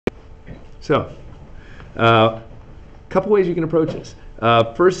So, couple ways you can approach this.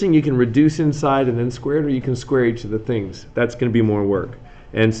 First thing, you can reduce inside and then square it, or you can square each of the things. That's going to be more work.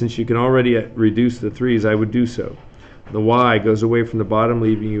 And since you can already reduce the 3's, I would do so. The y goes away from the bottom,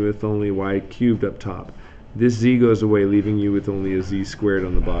 leaving you with only y cubed up top. This z goes away, leaving you with only a z squared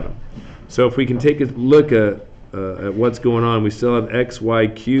on the bottom. So if we can take a look at what's going on, we still have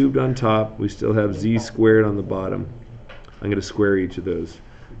xy cubed on top. We still have z squared on the bottom. I'm going to square each of those.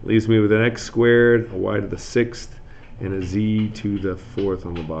 Leaves me with an x squared, a y to the 6th, and a z to the 4th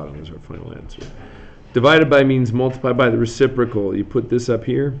on the bottom is our final answer. Divided by means multiply by the reciprocal. You put this up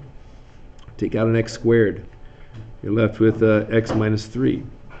here, take out an x squared. You're left with x minus 3.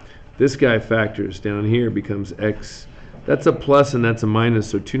 This guy factors down here, becomes x. That's a plus and that's a minus,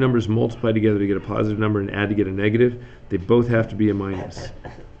 so two numbers multiply together to get a positive number and add to get a negative. They both have to be a minus.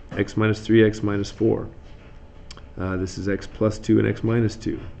 X minus 3, x minus 4. This is x plus 2 and x minus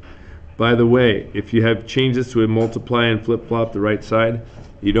 2. By the way, if you have changed this to a multiply and flip-flop the right side,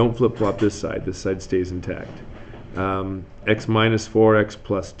 you don't flip-flop this side. This side stays intact. X minus 4, x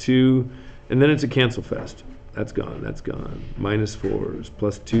plus 2, and then it's a cancel fest. That's gone, that's gone. Minus 4's,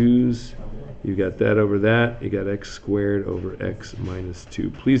 plus 2's. You got that over that. You got x squared over x minus 2.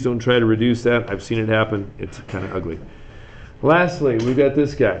 Please don't try to reduce that. I've seen it happen. It's kind of ugly. Lastly, we've got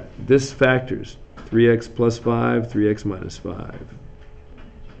this guy. This factors. 3x plus 5, 3x minus 5.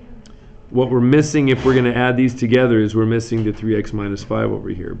 What we're missing if we're going to add these together is we're missing the 3x minus 5 over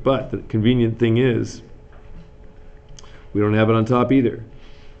here. But the convenient thing is we don't have it on top either.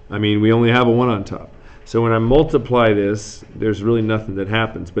 I mean, we only have a 1 on top. So when I multiply this, there's really nothing that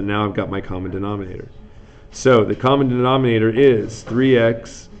happens, but now I've got my common denominator. So the common denominator is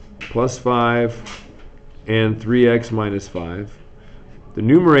 3x plus 5 and 3x minus 5. The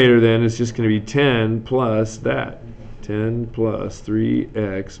numerator then is just going to be 10 plus that. 10 plus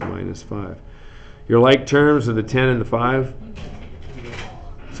 3x minus 5. Your like terms are the 10 and the 5.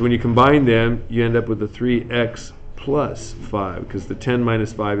 So when you combine them, you end up with the 3x plus 5, because the 10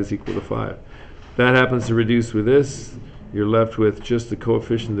 minus 5 is equal to 5. That happens to reduce with this. You're left with just the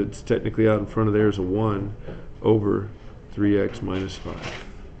coefficient that's technically out in front of there is a 1 over 3x minus 5.